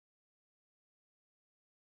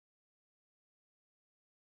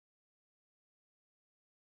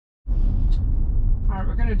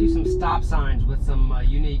Alright, we're going to do some stop signs with some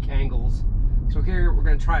unique angles. So here we're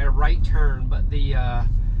going to try a right turn, but the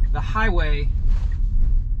highway,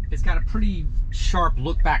 it's got a pretty sharp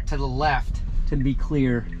look back to the left to be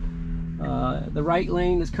clear. The right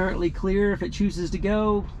lane is currently clear if it chooses to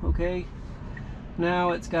go. Okay, now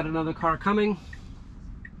it's got another car coming,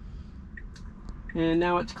 and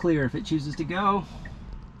now it's clear if it chooses to go,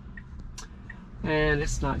 and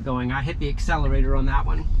it's not going. I hit the accelerator on that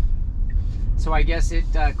one, so I guess it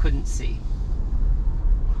couldn't see.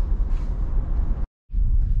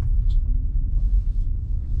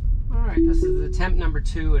 Alright, this is attempt number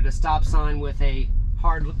 2 at a stop sign with a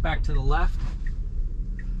hard look back to the left.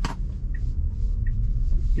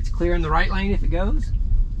 It's clear in the right lane if it goes,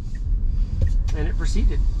 and it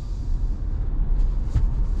proceeded.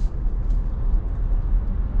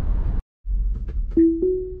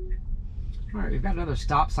 Alright, we've got another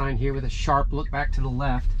stop sign here with a sharp look back to the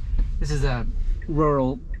left. This is a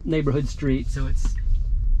rural neighborhood street, so it's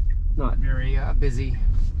not very busy,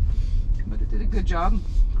 but it did a good job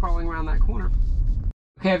crawling around that corner.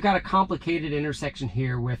 Okay, I've got a complicated intersection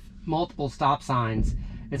here with multiple stop signs.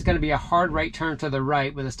 It's going to be a hard right turn to the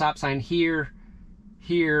right with a stop sign here,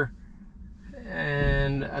 here,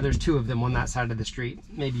 and there's 2 of them on that side of the street.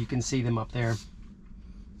 Maybe you can see them up there.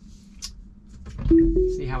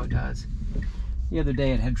 See how it does. The other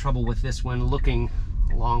day it had trouble with this one looking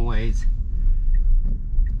a long ways.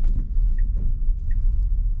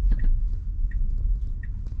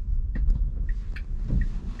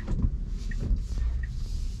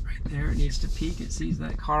 Right there, it needs to peek. It sees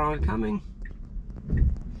that car oncoming.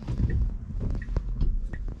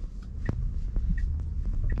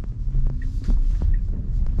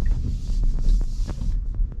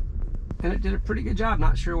 And it did a pretty good job.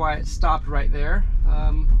 Not sure why it stopped right there,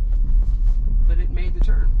 but it made the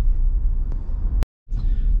turn.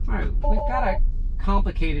 All right, we've got a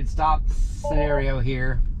complicated stop scenario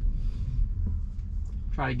here.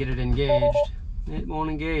 Try to get it engaged. It won't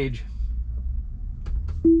engage.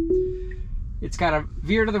 It's got a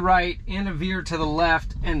veer to the right and a veer to the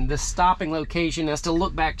left, and the stopping location has to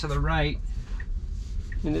look back to the right,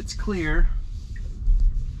 and it's clear.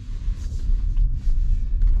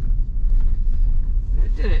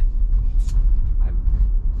 It did it. I've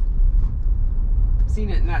seen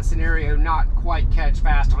it in that scenario not quite catch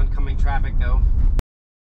fast oncoming traffic though.